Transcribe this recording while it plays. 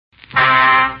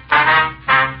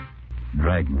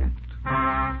Dragnet.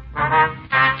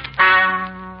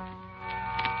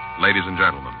 Ladies and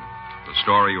gentlemen, the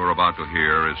story you are about to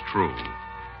hear is true.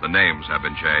 The names have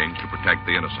been changed to protect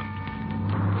the innocent.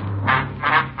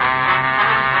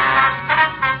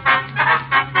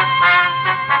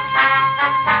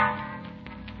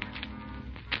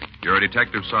 You're a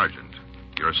detective sergeant.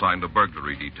 You're assigned a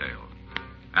burglary detail.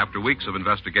 After weeks of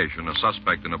investigation, a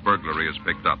suspect in a burglary is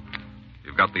picked up.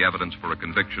 You've got the evidence for a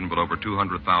conviction, but over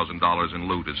 $200,000 in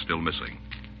loot is still missing.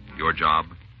 Your job,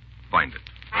 find it.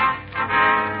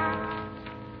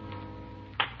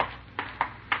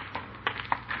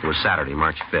 It was Saturday,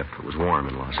 March 5th. It was warm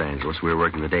in Los Angeles. We were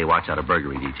working the day watch out of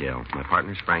burglary detail. My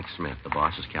partner's Frank Smith. The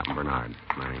boss is Captain Bernard.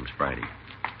 My name's Friday.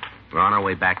 We were on our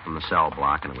way back from the cell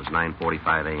block, and it was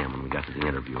 9:45 a.m. when we got to the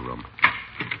interview room.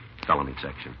 Felony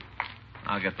section.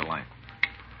 I'll get the light.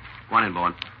 One in,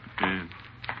 Bowen.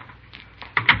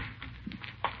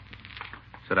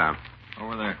 Sit down.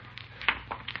 Over there.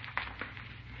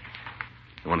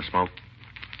 You want to smoke?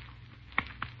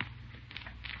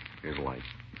 Here's a light.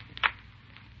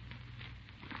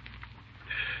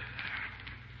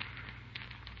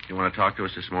 You want to talk to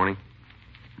us this morning?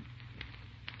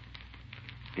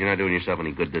 You're not doing yourself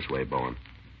any good this way, Bowen.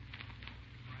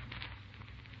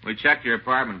 We checked your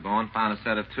apartment, Bowen, found a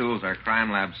set of tools our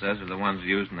crime lab says are the ones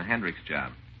used in the Hendricks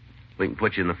job. We can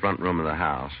put you in the front room of the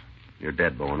house. You're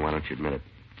dead, Bowen. Why don't you admit it?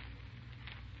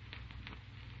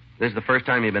 This is the first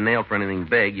time you've been nailed for anything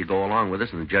big. You go along with us,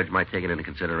 and the judge might take it into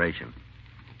consideration.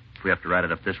 If we have to write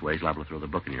it up this way, he's liable to throw the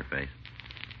book in your face.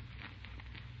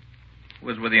 Who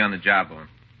was with you on the job, Bowen?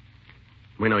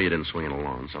 We know you didn't swing it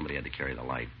alone. Somebody had to carry the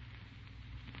light.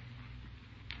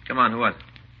 Come on, who was it?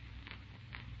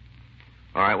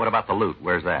 All right, what about the loot?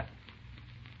 Where's that?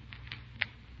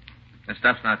 That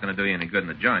stuff's not going to do you any good in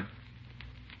the joint.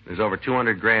 There's over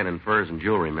 $200,000 in furs and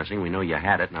jewelry missing. We know you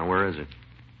had it. Now, where is it?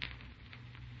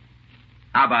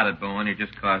 How about it, Bowen? You're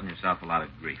just causing yourself a lot of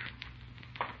grief.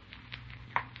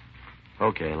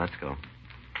 Okay, let's go.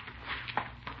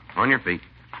 On your feet.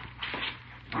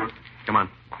 Come on.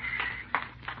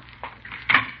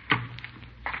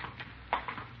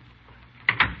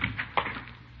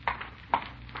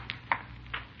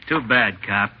 Too bad,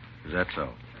 cop. Is that so?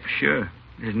 Sure.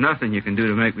 There's nothing you can do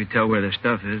to make me tell where the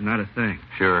stuff is, not a thing.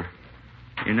 Sure.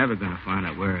 You're never going to find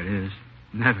out where it is.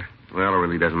 Never. Well, it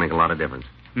really doesn't make a lot of difference.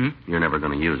 You're never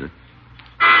going to use it.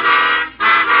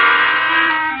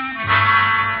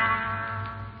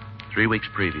 Three weeks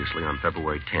previously, on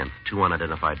February 10th, two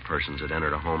unidentified persons had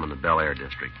entered a home in the Bel Air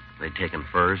district. They'd taken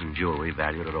furs and jewelry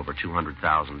valued at over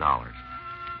 $200,000.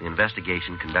 The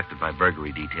investigation conducted by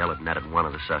burglary detail had netted one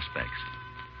of the suspects.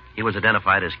 He was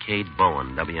identified as Cade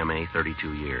Bowen, WMA,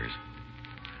 32 years.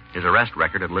 His arrest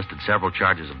record had listed several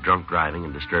charges of drunk driving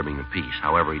and disturbing the peace.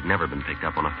 However, he'd never been picked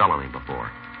up on a felony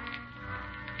before.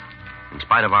 In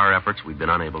spite of our efforts, we'd been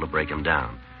unable to break him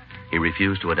down. He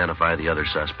refused to identify the other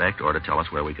suspect or to tell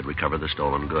us where we could recover the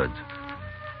stolen goods.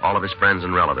 All of his friends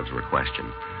and relatives were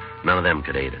questioned. None of them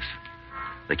could aid us.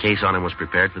 The case on him was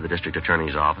prepared for the district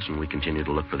attorney's office, and we continued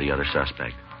to look for the other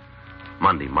suspect.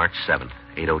 Monday, March 7th,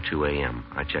 8:02 a.m.,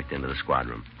 I checked into the squad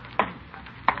room.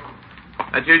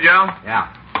 That you, Joe? Yeah.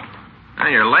 Oh,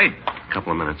 you're late. A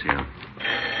couple of minutes here.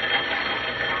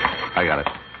 I got it.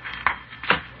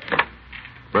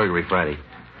 Burglary Friday.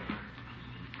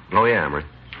 Oh, yeah, Emery.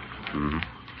 Mm-hmm.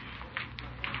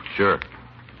 Sure.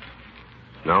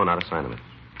 No, not a sign of it.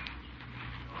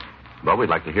 Well, we'd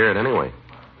like to hear it anyway.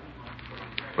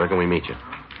 Where can we meet you?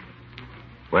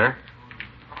 Where?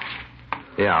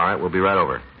 Yeah, all right. We'll be right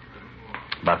over.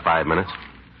 About 5 minutes.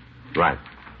 Right.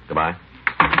 Goodbye.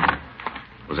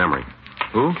 It was Emery.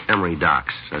 Who? Emery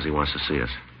Docks says he wants to see us.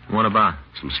 What about?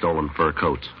 Some stolen fur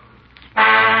coats.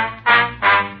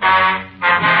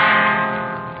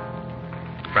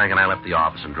 Frank and I left the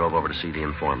office and drove over to see the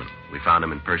informant. We found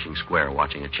him in Pershing Square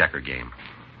watching a checker game.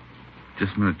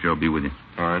 Just a minute, Joe. Be with you.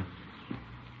 All right.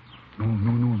 No,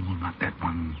 not that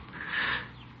one.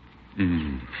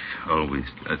 Always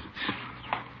does it.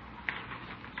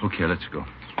 Okay, let's go.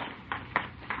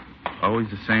 Always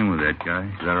the same with that guy.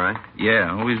 Is that right?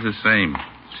 Yeah, always the same.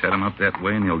 Set him up that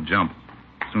way and he'll jump.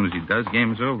 As soon as he does,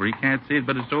 game is over. He can't see it,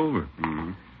 but it's over.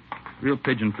 Mm-hmm. Real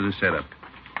pigeon for the setup.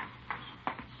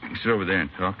 You can sit over there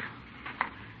and talk.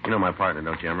 You know my partner,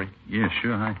 don't you, Emery? Yeah,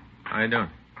 sure. Hi. How you doing?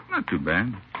 Not too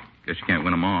bad. Guess you can't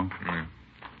win them all. Yeah.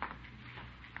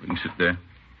 We can sit there.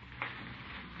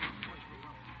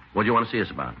 What do you want to see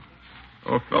us about?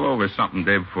 Oh, fell over something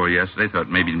day before yesterday. Thought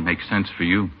maybe it'd make sense for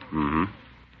you. Mm-hmm.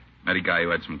 Met a guy who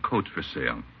had some coats for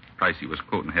sale. Price he was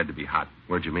quoting had to be hot.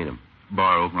 Where'd you meet him?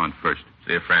 Bar over on First.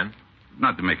 See a friend?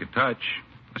 Not to make a touch.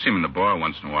 I see him in the bar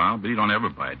once in a while, but he don't ever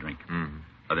buy a drink. Mm-hmm.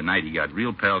 Other night, he got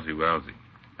real palsy-walsy.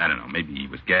 I don't know, maybe he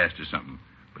was gassed or something.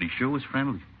 But he sure was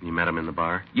friendly. You met him in the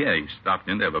bar? Yeah, he stopped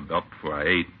in to have a belt before I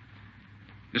ate.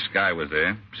 This guy was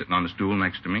there, sitting on the stool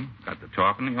next to me. Got to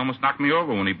talking. He almost knocked me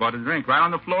over when he bought a drink. Right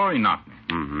on the floor, he knocked me.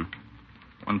 Mm-hmm.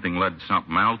 One thing led to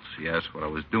something else. He asked what I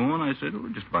was doing. I said, oh,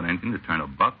 just about anything to turn a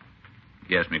buck.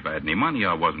 He asked me if I had any money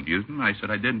I wasn't using. I said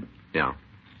I didn't. Yeah.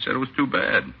 Said it was too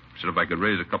bad. Said if I could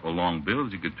raise a couple of long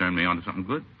bills, he could turn me on to something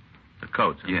good. The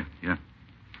coats, huh? Yeah.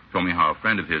 Told me how a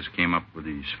friend of his came up with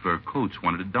these fur coats,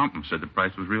 wanted to dump them, said the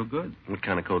price was real good. What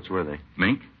kind of coats were they?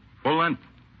 Mink, full length.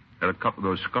 Had a couple of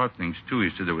those scarf things, too. He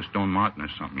said they were Stone Martin or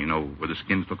something, you know, where the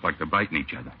skins look like they're biting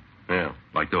each other. Yeah.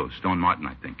 Like those, Stone Martin,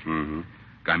 I think. Mm-hmm.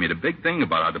 Guy made a big thing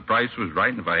about how the price was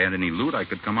right, and if I had any loot, I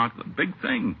could come out with a big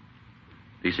thing.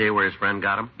 Did he say where his friend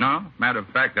got him? No, matter of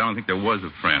fact, I don't think there was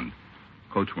a friend.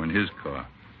 Coats were in his car.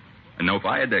 I know if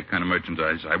I had that kind of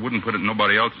merchandise, I wouldn't put it in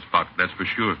nobody else's pocket, that's for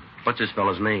sure. What's this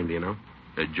fellow's name, do you know?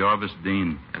 Jarvis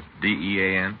Dean. That's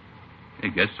D-E-A-N? I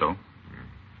guess so.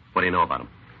 What do you know about him?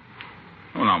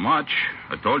 Oh, not much.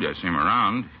 I told you I see him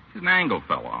around. He's an angle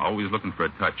fella, always looking for a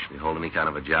touch. Did he hold any kind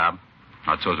of a job?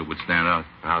 Not so as it would stand out.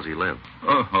 How's he live?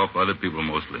 Oh, off other people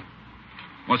mostly.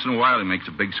 Once in a while, he makes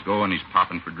a big score and he's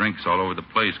popping for drinks all over the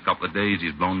place. A couple of days,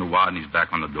 he's blown the wad and he's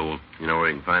back on the dole. You know where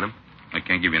you can find him? I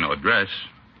can't give you no address.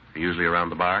 Usually around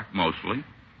the bar? Mostly.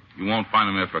 You won't find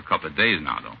him there for a couple of days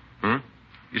now, though. Hmm?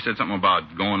 You said something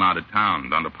about going out of town,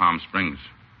 down to Palm Springs.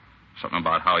 Something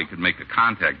about how he could make a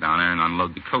contact down there and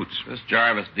unload the coats. This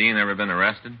Jarvis Dean ever been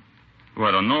arrested? Well,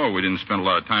 I don't know. We didn't spend a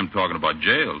lot of time talking about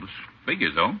jails.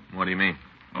 Figures, though. What do you mean?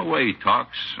 The way he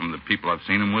talks, some of the people I've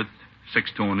seen him with,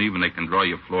 6'2" and even, they can draw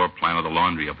your floor plan of the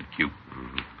laundry up at Q.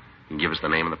 Mm-hmm. You can give us the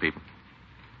name of the people?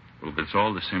 Well, if it's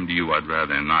all the same to you, I'd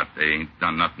rather not. They ain't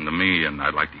done nothing to me, and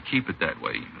I'd like to keep it that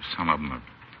way. Some of them are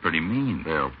pretty mean.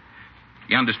 Yeah.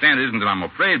 You understand, it isn't that I'm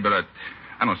afraid, but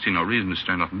I don't see no reason to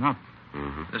stir nothing up.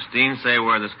 Mm-hmm. Does Dean say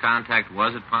where this contact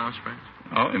was at Palm Springs?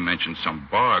 Oh, he mentioned some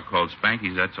bar called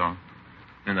Spanky's, that's all.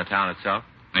 In the town itself?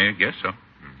 Yeah, I guess so.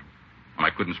 When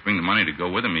I couldn't spring the money to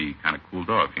go with him, he kind of cooled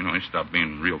off. You know, he stopped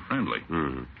being real friendly.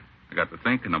 Mm-hmm. I got to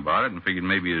thinking about it and figured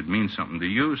maybe it'd mean something to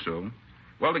you, so...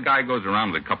 Well, the guy goes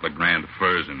around with a couple of grand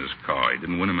furs in his car. He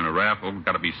didn't win him in a raffle.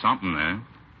 Got to be something there.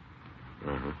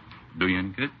 Uh-huh. Do you any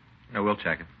good? Yeah, we'll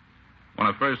check it. When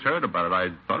I first heard about it, I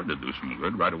thought it'd do some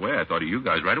good right away. I thought of you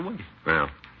guys right away. Well.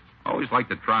 Always like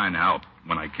to try and help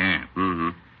when I can.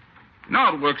 Mm-hmm.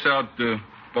 Now it works out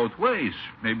both ways.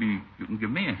 Maybe you can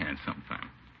give me a hand sometime.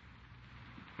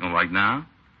 You know, like now?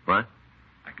 What?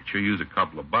 I could sure use a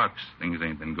couple of bucks. Things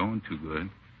ain't been going too good.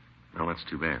 No, that's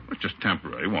too bad. It's just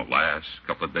temporary. It won't last. A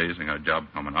couple of days, I got a job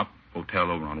coming up.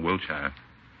 Hotel over on Wilshire.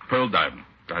 Pearl diving.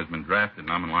 Guy's been drafted,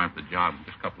 and I'm in line for the job in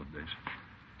just a couple of days.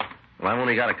 Well, I've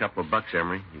only got a couple of bucks,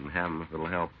 Emery. You can have them if it'll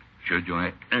help. Sure,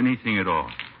 Joe. Anything at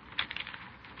all.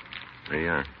 There you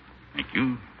are. Thank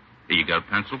you. Hey, you got a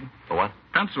pencil? For what?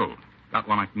 Pencil. Got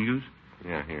one I can use?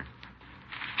 Yeah, here.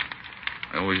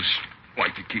 I always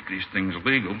like to keep these things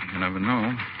legal. You never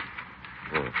know.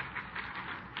 Oh.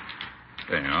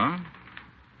 There you are.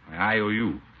 My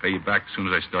IOU. Pay you back as soon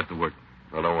as I start to work.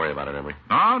 Well, don't worry about it, Emery.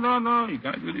 No. You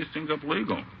got to do these things up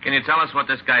legal. Can you tell us what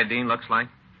this guy Dean looks like?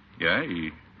 Yeah,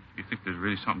 you think there's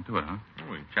really something to it, huh?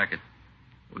 Oh, we can check it.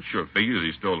 Well, sure figures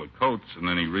he stole the coats, and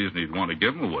any reason he'd want to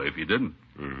give them away if he didn't.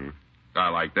 Mm-hmm. Guy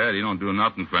like that, he don't do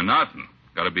nothing for nothing.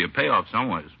 Got to be a payoff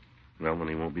somewheres. Well, then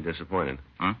he won't be disappointed.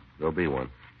 Huh? There'll be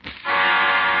one.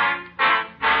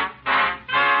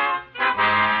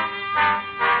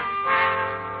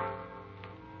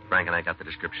 Frank and I got the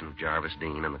description of Jarvis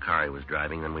Dean and the car he was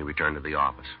driving, then we returned to the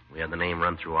office. We had the name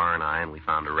run through R&I, and we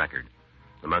found a record.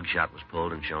 The mugshot was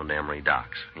pulled and shown to Emery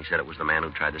Docks. He said it was the man who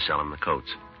tried to sell him the coats.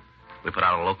 We put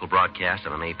out a local broadcast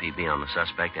and an APB on the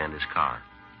suspect and his car.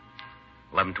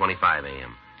 11:25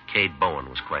 a.m. Cade Bowen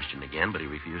was questioned again, but he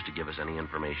refused to give us any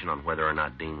information on whether or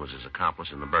not Dean was his accomplice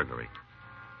in the burglary.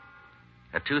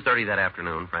 At 2:30 that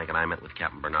afternoon, Frank and I met with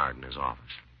Captain Bernard in his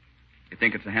office. You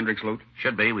think it's the Hendricks loot?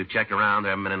 Should be. We've checked around.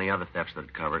 There haven't been any other thefts that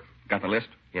would cover it. Got the list?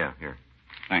 Yeah, here.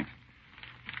 Thanks.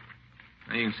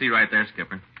 Now, you can see right there,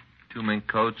 Skipper. 2 mink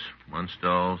coats, 1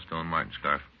 Stone Martin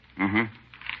scarf.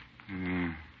 Mm-hmm.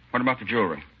 What about the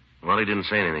jewelry? Well, he didn't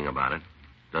say anything about it.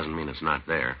 Doesn't mean it's not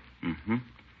there. Mm-hmm.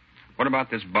 What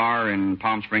about this bar in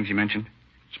Palm Springs you mentioned?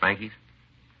 Spanky's?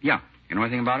 Yeah. You know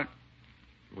anything about it?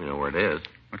 We know where it is.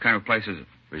 What kind of place is it?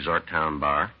 Resort town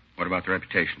bar. What about the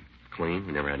reputation? Clean.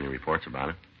 We never had any reports about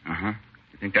it. Uh-huh.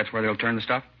 You think that's where they'll turn the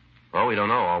stuff? Well, we don't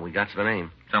know. All we got's the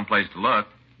name. Someplace to look.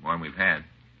 One we've had.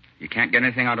 You can't get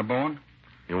anything out of Bowen?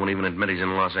 He won't even admit he's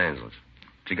in Los Angeles.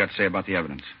 What's he got to say about the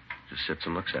evidence? Just sits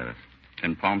and looks at it.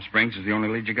 And Palm Springs is the only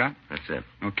lead you got? That's it.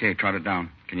 Okay, trot it down.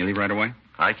 Can you leave right away?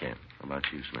 I can. How about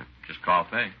you, Smith? Just call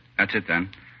Fay. That's it, then.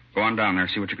 Go on down there,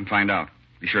 see what you can find out.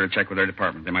 Be sure to check with their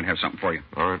department. They might have something for you.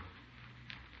 All right.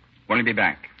 When will you be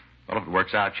back? Well, if it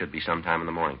works out, should be sometime in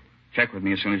the morning. Check with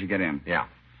me as soon as you get in. Yeah.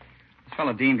 This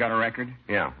fellow Dean got a record?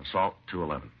 Yeah, assault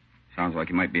 211. Sounds like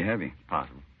he might be heavy.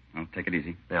 Possible. Well, take it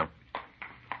easy. Yeah.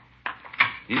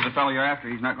 He's the fellow you're after.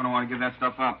 He's not going to want to give that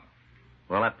stuff up.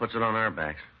 Well, that puts it on our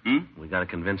backs. We got to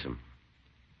convince him.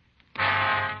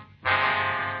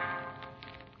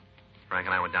 Frank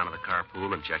and I went down to the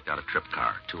carpool and checked out a trip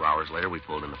car. 2 hours later, we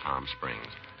pulled into Palm Springs.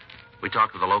 We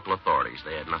talked with the local authorities.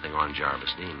 They had nothing on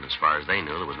Jarvis Dean. As far as they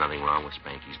knew, there was nothing wrong with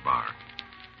Spanky's bar.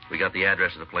 We got the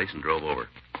address of the place and drove over.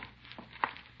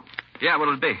 Yeah,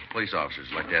 what'll it be? Police officers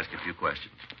would like to ask you a few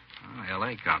questions. Oh,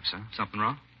 L.A. cops, huh? Something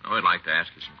wrong? Oh, I'd like to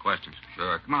ask you some questions.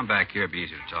 Sure. Come on back here. It'll be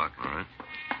easier to talk. All right.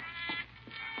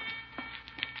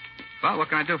 Well, what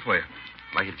can I do for you?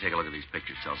 I'd like you to take a look at these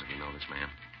pictures. Tell us if you know this man.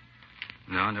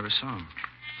 No, I never saw him.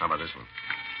 How about this one?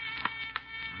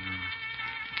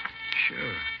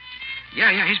 Sure.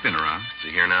 Yeah, he's been around. Is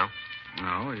he here now?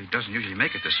 No, he doesn't usually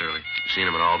make it this early. You seen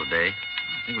him at all today?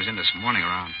 I think he was in this morning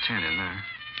around 10 in there.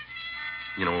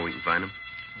 You know where we can find him?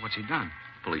 What's he done?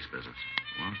 Police business.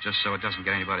 Well, just so it doesn't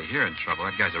get anybody here in trouble.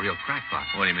 That guy's a real crackpot.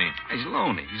 What do you mean? He's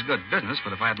lonely. He's good business,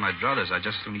 but if I had my druthers, I'd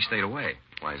just as soon he stayed away.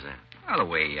 Why is that? Well, the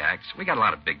way he acts. We got a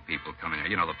lot of big people coming here.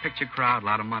 You know, the picture crowd, a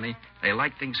lot of money. They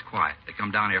like things quiet. They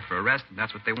come down here for a rest, and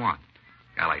that's what they want.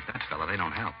 A guy like that fella, they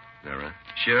don't help. Is that right?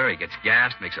 Sure, he gets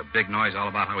gassed, makes a big noise all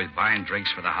about how he's buying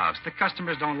drinks for the house. The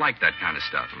customers don't like that kind of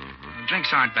stuff. Mm-hmm. The drinks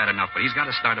aren't bad enough, but he's got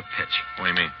to start a pitch. What do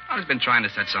you mean? I've been trying to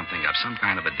set something up, some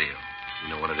kind of a deal.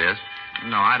 You know what it is?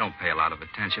 No, I don't pay a lot of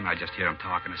attention. I just hear him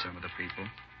talking to some of the people.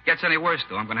 Gets any worse,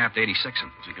 though, I'm going to have to 86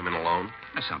 him. Does he come in alone?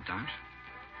 Sometimes.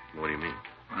 What do you mean?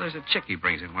 Well, there's a chick he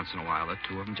brings in once in a while. The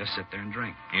two of them just sit there and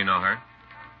drink. You know her?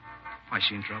 Why, is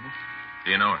she in trouble?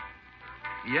 Do you know her?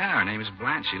 Yeah, her name is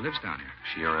Blanche. She lives down here. Is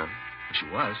she around? She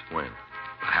was. When?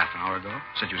 About half an hour ago.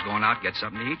 Said she was going out to get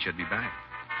something to eat. She'd be back.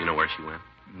 You know where she went?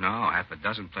 No, half a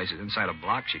dozen places inside a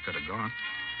block she could have gone.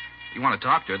 If you want to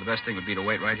talk to her, the best thing would be to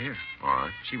wait right here. All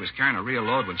right. She was carrying a real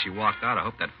load when she walked out. I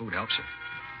hope that food helps her.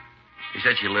 He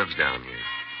said she lives down here.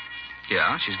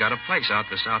 Yeah, she's got a place out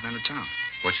the south end of town.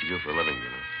 What's she do for a living, you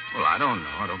know? Well, I don't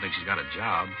know. I don't think she's got a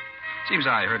job. Seems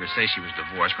I heard her say she was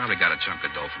divorced. Probably got a chunk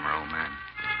of dough from her old man.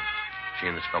 She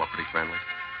and this fellow pretty friendly?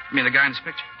 You mean the guy in this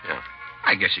picture? Yeah.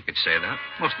 I guess you could say that.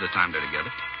 Most of the time they're together.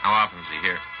 How often is he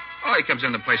here? Oh, he comes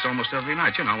in the place almost every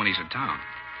night, you know, when he's in town.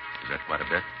 Is that quite a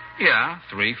bit? Yeah,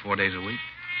 3-4 days a week.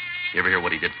 You ever hear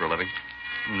what he did for a living?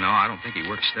 No, I don't think he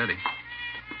works steady.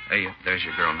 Hey, there's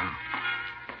your girl now.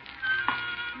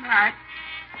 Bart,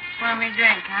 pour me a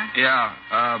drink, huh?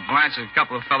 Yeah, Blanche, a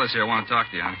couple of fellas here want to talk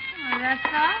to you, honey. Oh, that's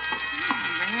all?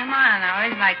 Bring them on. I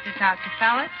always like to talk to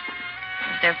fellas.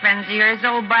 If they're friends of yours,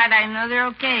 old Bart, I know they're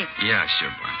okay. Yeah,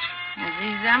 sure, Blanche. Are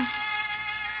these them?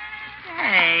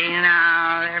 Hey,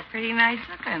 now, they're pretty nice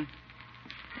looking.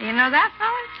 You know that,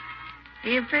 fellas?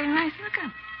 You're pretty nice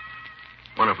looking.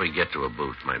 Wonder if we get to a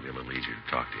booth, might be a little easier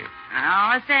to talk to you.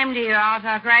 Oh, the same to you. I'll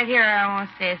talk right here. I won't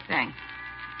say a thing.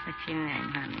 What's your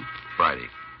name, honey? Friday.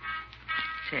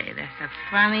 Say, that's a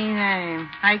funny name.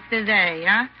 Like the day,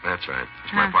 huh? That's right.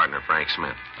 It's my partner, Frank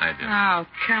Smith. I do. Oh,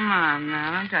 come on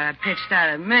now. Don't try to pitch that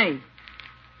at me.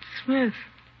 Smith.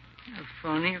 A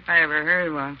phony if I ever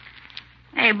heard one.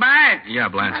 Hey, Bart. Yeah,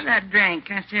 Blanche. How's that drink?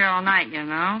 Can't stay here all night, you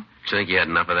know. You think you had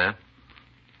enough of that?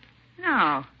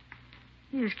 No.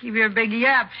 You just keep your big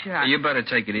yap shut. You better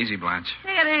take it easy, Blanche.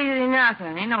 Take it easy,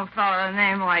 nothing. Ain't no fellow with a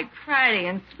name like Friday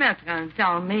and Smith going to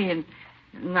tell me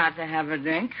not to have a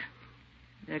drink.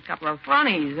 They're a couple of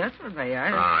phonies. That's what they are.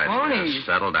 All right, Phonies. Miss,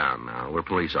 settle down now. We're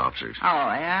police officers. Oh,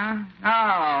 yeah? Oh,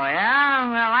 yeah?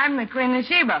 Well, I'm the Queen of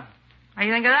Sheba. What do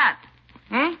you think of that?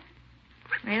 Hmm?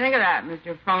 What do you think of that,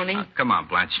 Mr. Phony? Come on,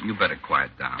 Blanche. You better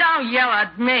quiet down. Don't yell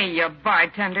at me, you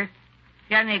bartender. If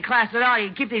you got any class at all,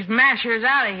 you keep these mashers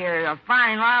out of here. A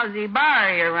fine, lousy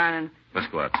bar you're running. Let's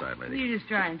go outside, lady. You just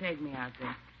try and take me out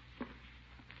there.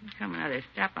 You come another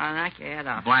step, I'll knock your head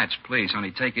off. Blanche, please,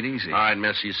 honey, take it easy. All right,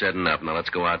 miss, you said enough. Now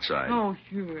let's go outside. Oh,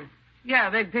 sure. You got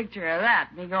a big picture of that,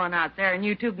 me going out there, and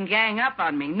you two can gang up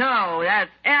on me. No,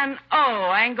 that's N-O.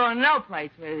 I ain't going no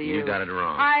place with you. You got it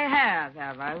wrong. I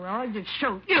have I? Well, I'll just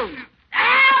show you.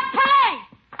 Ah,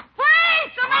 police!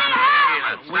 Police! Somebody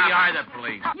help! We are the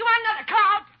police. You want another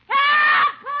call?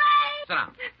 Help! Police! Sit down.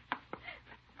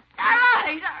 All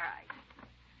right.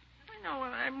 I know what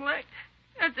I'm like.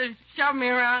 You don't have to shove me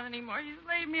around anymore. Just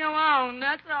leave me alone,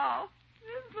 that's all.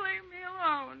 Just leave me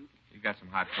alone. You You got some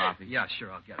hot coffee? Yeah,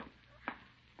 sure, I'll get it.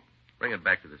 Bring it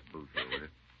back to this booth here, will you?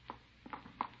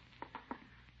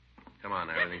 Come on,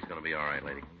 now. Everything's going to be all right,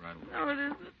 lady. No, it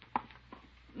isn't.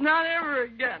 Not ever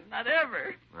again. Not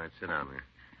ever. All right, sit down there.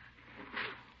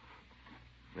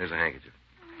 There's a handkerchief.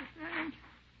 Oh, thanks.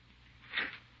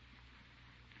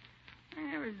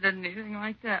 I never did anything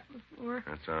like that before.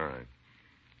 That's all right.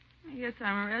 I guess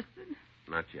I'm arrested.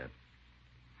 Not yet.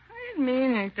 I didn't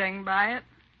mean anything by it.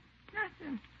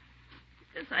 Nothing.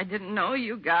 Just I didn't know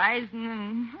you guys, and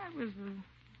then I was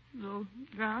a little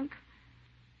drunk.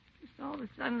 Just all of a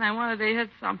sudden I wanted to hit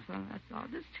something, that's all.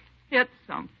 Just hit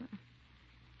something.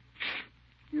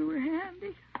 You were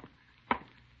handy.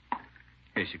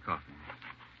 Here's your coffee.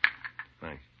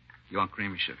 Thanks. You want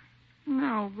cream or sugar?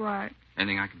 No, but...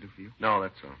 Anything I can do for you? No,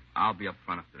 that's all. I'll be up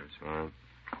front if there is. All right.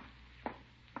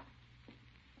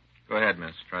 Go ahead,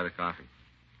 miss. Try the coffee.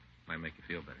 Might make you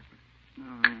feel better.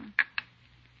 Oh,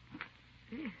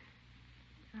 it's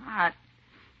hot.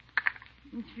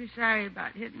 I'm too sorry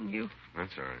about hitting you.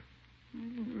 That's all right.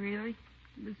 Really?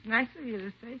 It's nice of you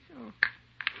to say so.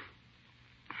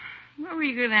 What were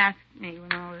you going to ask me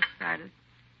when all this started?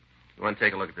 You want to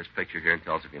take a look at this picture here and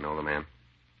tell us if you know the man?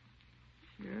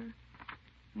 Sure.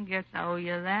 I guess I owe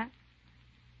you that.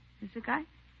 Is the guy?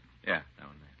 Yeah, that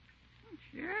one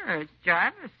there. Sure, it's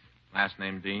Jarvis. Last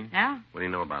name Dean? Yeah, What do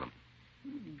you know about him?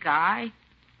 guy.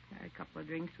 Had a couple of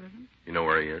drinks with him. You know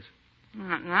where he is?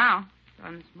 Not now. Saw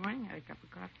him this morning. Had a cup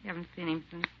of coffee. Haven't seen him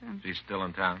since then. Is he still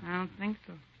in town? I don't think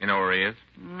so. You know where he is?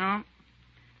 No.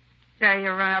 Said he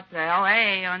run up to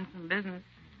L.A. on some business.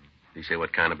 Did he say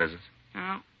what kind of business?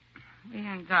 No. We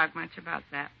didn't talk much about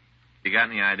that. You got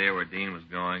any idea where Dean was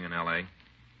going in L.A.?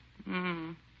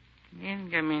 Mm-hmm. He didn't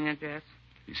give me an address.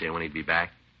 Did he say when he'd be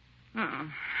back? Uh-uh.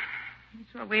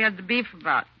 That's what we had the beef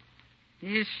about.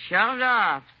 He just shoved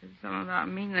off. Said something about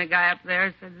meeting the guy up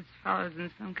there. Said this fellow's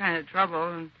in some kind of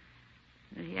trouble and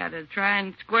that he had to try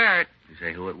and square it. Did he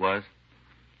say who it was?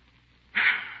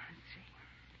 Let's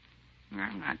see.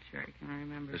 I'm not sure I can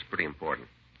remember. It's pretty important.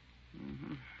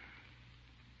 Mm-hmm.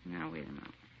 Now, wait a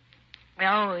minute.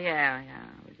 Oh, yeah. It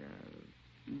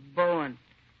was Bowen.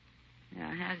 Yeah,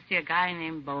 I had to see a guy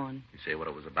named Bowen. Did he say what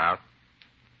it was about?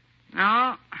 No.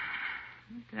 Not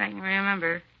that I can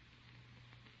remember.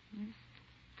 He just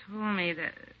told me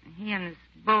that he and this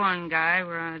Bowen guy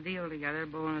were on a deal together.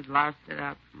 Bowen had lost it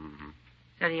up. Mm-hmm.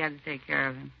 Said he had to take care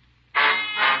of him.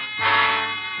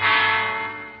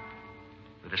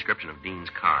 The description of Dean's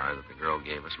car that the girl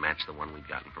gave us matched the one we'd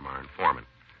gotten from our informant.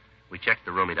 We checked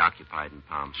the room he'd occupied in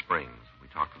Palm Springs. We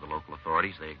talked to the local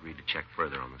authorities. They agreed to check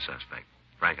further on the suspect.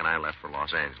 Frank and I left for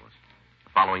Los Angeles.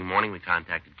 The following morning, we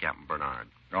contacted Captain Bernard.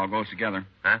 It all goes together.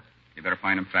 Huh? You better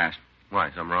find him fast. Why,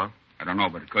 something wrong? I don't know,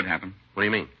 but it could happen. What do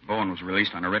you mean? Bowen was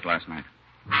released on a writ last night.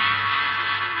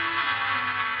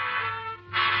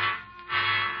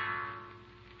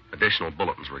 Additional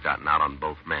bulletins were gotten out on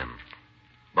both men.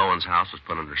 Bowen's house was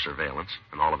put under surveillance,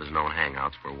 and all of his known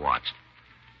hangouts were watched.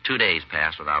 2 days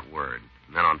passed without word.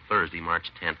 And then on Thursday,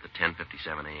 March 10th at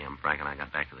 10:57 a.m., Frank and I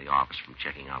got back to the office from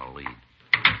checking out a lead.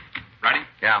 Ready?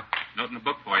 Yeah. Note in the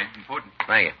book for you. Important.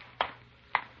 Thank you.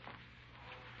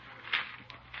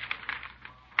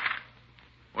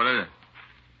 What is it?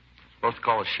 Supposed to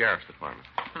call the sheriff's department.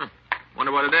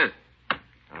 Wonder what it is.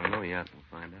 I don't know yet.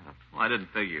 We'll find out. Well, I didn't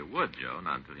figure you would, Joe,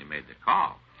 not until you made the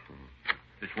call.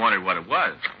 Just wondered what it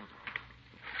was.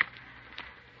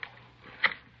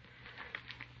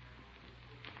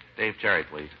 Dave Terry,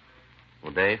 please.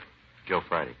 Well, Dave? Joe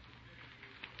Friday.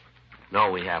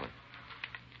 No, we haven't.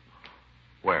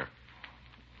 Where?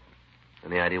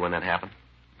 Any idea when that happened?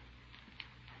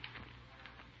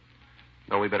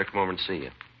 No, we better come over and see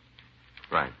you.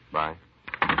 Right. Bye.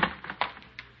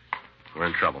 We're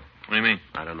in trouble. What do you mean?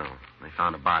 I don't know. They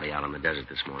found a body out on the desert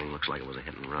this morning. Looks like it was a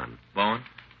hit and run. Bowen?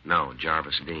 No,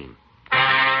 Jarvis Dean.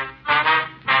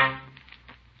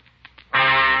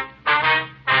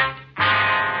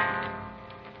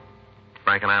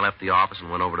 Frank and I left the office and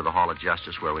went over to the Hall of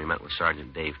Justice where we met with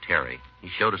Sergeant Dave Terry. He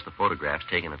showed us the photographs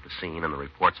taken at the scene and the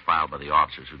reports filed by the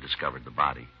officers who discovered the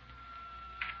body.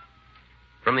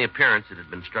 From the appearance, it had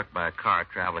been struck by a car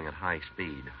traveling at high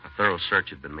speed. A thorough search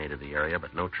had been made of the area,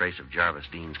 but no trace of Jarvis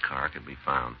Dean's car could be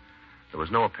found. There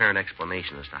was no apparent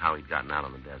explanation as to how he'd gotten out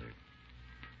on the desert.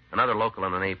 Another local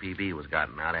and an APB was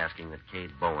gotten out asking that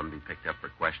Cade Bowen be picked up for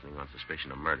questioning on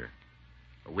suspicion of murder.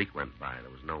 A week went by.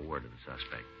 There was no word of the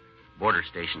suspect. Border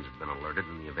stations had been alerted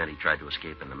in the event he tried to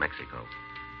escape into Mexico.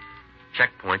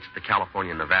 Checkpoints at the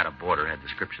California-Nevada border had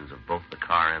descriptions of both the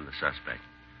car and the suspect.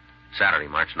 Saturday,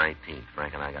 March 19th,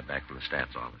 Frank and I got back from the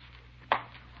stats office.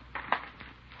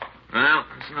 Well,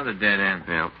 it's another dead end.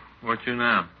 Yeah. Where to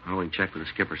now? Oh, we can check with the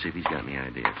skipper, see if he's got any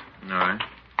ideas. All right.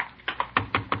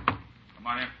 Come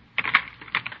on in.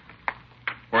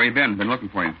 Where you been? Been looking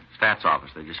for you. Stats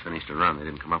office. They just finished a run. They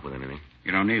didn't come up with anything.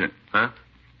 You don't need it. Huh?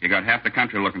 You got half the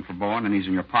country looking for Bowen, and he's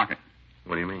in your pocket.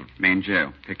 What do you mean? Main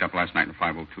jail. Picked up last night in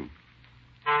 502.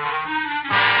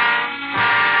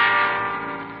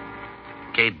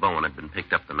 Cade Bowen had been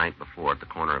picked up the night before at the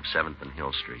corner of 7th and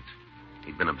Hill Streets.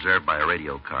 He'd been observed by a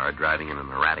radio car driving in an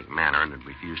erratic manner and had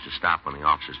refused to stop when the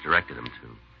officers directed him to.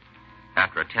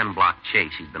 After a 10-block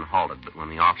chase, he'd been halted, but when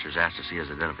the officers asked to see his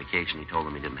identification, he told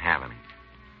them he didn't have any.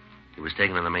 He was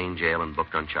taken to the main jail and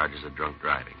booked on charges of drunk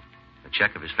driving. A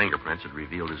check of his fingerprints had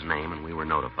revealed his name, and we were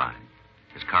notified.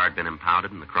 His car had been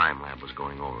impounded, and the crime lab was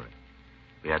going over it.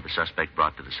 We had the suspect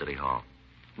brought to the city hall.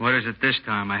 What is it this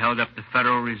time? I held up the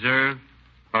Federal Reserve?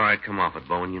 All right, come off it,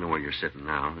 Bowen. You know where you're sitting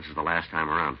now. This is the last time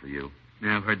around for you.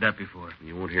 Yeah, I've heard that before.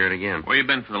 You won't hear it again. Where you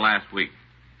been for the last week?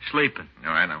 Sleeping.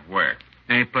 All right, now where?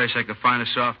 Any place I could find a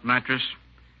soft mattress?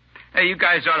 Hey, you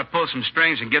guys ought to pull some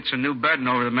strings and get some new bedding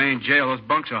over the main jail. Those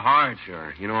bunks are hard.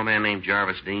 Sure. You know a man named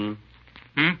Jarvis Dean?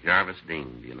 Hmm? Jarvis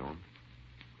Dean. Do you know him?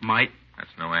 Might. That's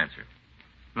no answer.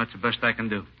 That's the best I can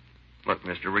do. Look,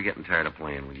 mister, we're getting tired of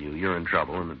playing with you. You're in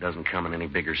trouble, and it doesn't come in any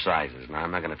bigger sizes. Now,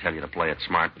 I'm not going to tell you to play it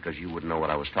smart because you wouldn't know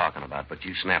what I was talking about, but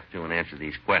you snap to and answer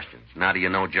these questions. Now, do you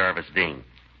know Jarvis Dean?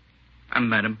 I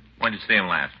met him When did you see him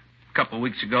last? a couple of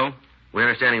weeks ago. We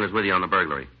understand he was with you on the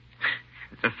burglary.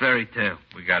 It's a fairy tale.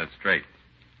 We got it straight.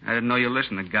 I didn't know you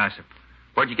listened to gossip.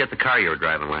 Where'd you get the car you were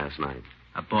driving last night?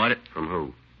 I bought it. From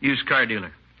who? Used car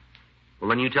dealer. Well,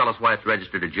 then you tell us why it's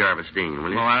registered to Jarvis Dean, will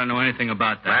you? Well, I don't know anything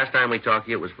about that. Last time we talked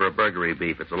to you, it was for a burglary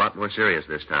beef. It's a lot more serious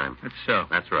this time. That's so.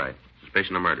 That's right.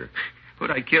 Suspicion of murder.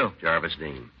 Who'd I kill? Jarvis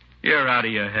Dean. You're out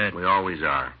of your head. We always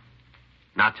are.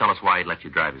 Now tell us why he'd let you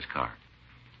drive his car.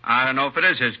 I don't know if it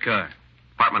is his car.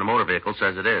 Department of Motor Vehicles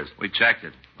says it is. We checked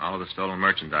it. All of the stolen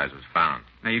merchandise was found.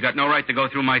 Now, you got no right to go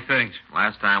through my things.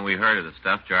 Last time we heard of the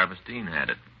stuff, Jarvis Dean had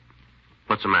it.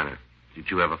 What's the matter? Did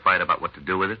you have a fight about what to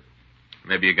do with it?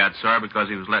 Maybe you got sore because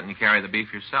he was letting you carry the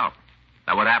beef yourself.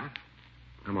 That what happened?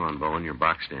 Come on, Bowen. You're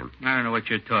boxed in. I don't know what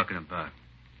you're talking about.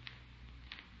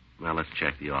 Well, let's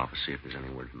check the office, see if there's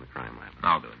any word from the crime lab.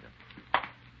 I'll do it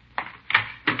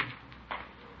then.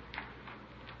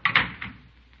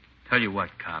 Tell you what,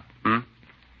 cop. Hmm?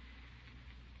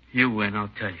 You win, I'll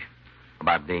tell you.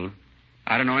 About Dean?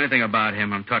 I don't know anything about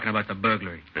him. I'm talking about the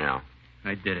burglary. Yeah.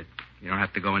 I did it. You don't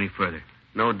have to go any further.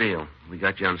 No deal. We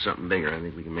got you on something bigger. I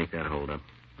think we can make that hold up.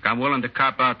 Look, I'm willing to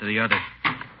cop out to the other.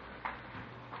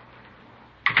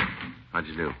 How'd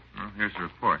you do? Well, here's the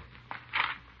report.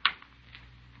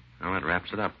 Well, that wraps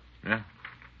it up. Yeah?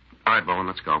 All right, Bowen,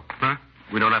 let's go. Huh?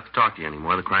 We don't have to talk to you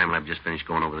anymore. The crime lab just finished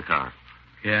going over the car.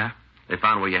 Yeah? They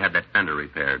found where you had that fender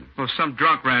repaired. Well, some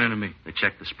drunk ran into me. They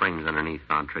checked the springs underneath,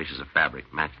 found traces of fabric,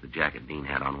 matched the jacket Dean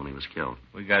had on when he was killed.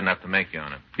 We got enough to make you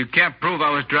on it. You can't prove I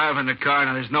was driving the car.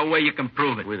 Now, there's no way you can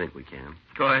prove it. We think we can.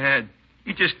 Go ahead.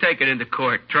 You just take it into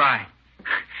court. Try.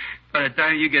 By the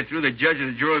time you get through, the judge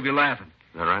and the jury will be laughing.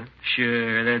 Is that right?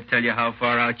 Sure, they'll tell you how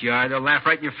far out you are. They'll laugh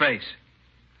right in your face.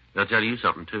 They'll tell you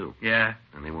something, too. Yeah?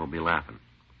 And they won't be laughing.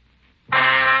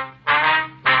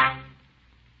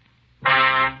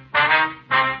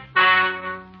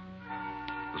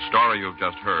 The story you've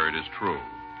just heard is true.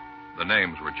 The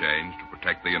names were changed to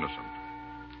protect the innocent.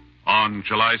 On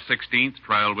July 16th,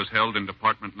 trial was held in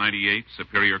Department 98,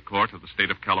 Superior Court of the State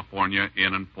of California,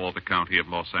 in and for the County of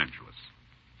Los Angeles.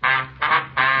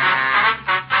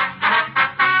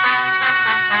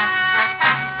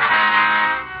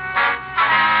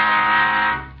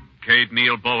 Cade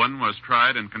Neil Bowen was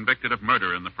tried and convicted of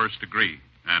murder in the first degree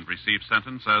and received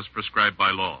sentence as prescribed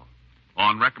by law.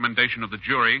 On recommendation of the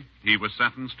jury, he was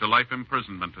sentenced to life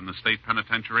imprisonment in the state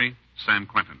penitentiary, San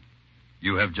Quentin.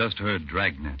 You have just heard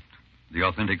Dragnet, the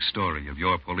authentic story of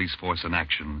your police force in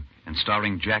action, and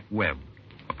starring Jack Webb,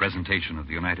 a presentation of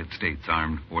the United States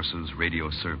Armed Forces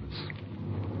Radio Service.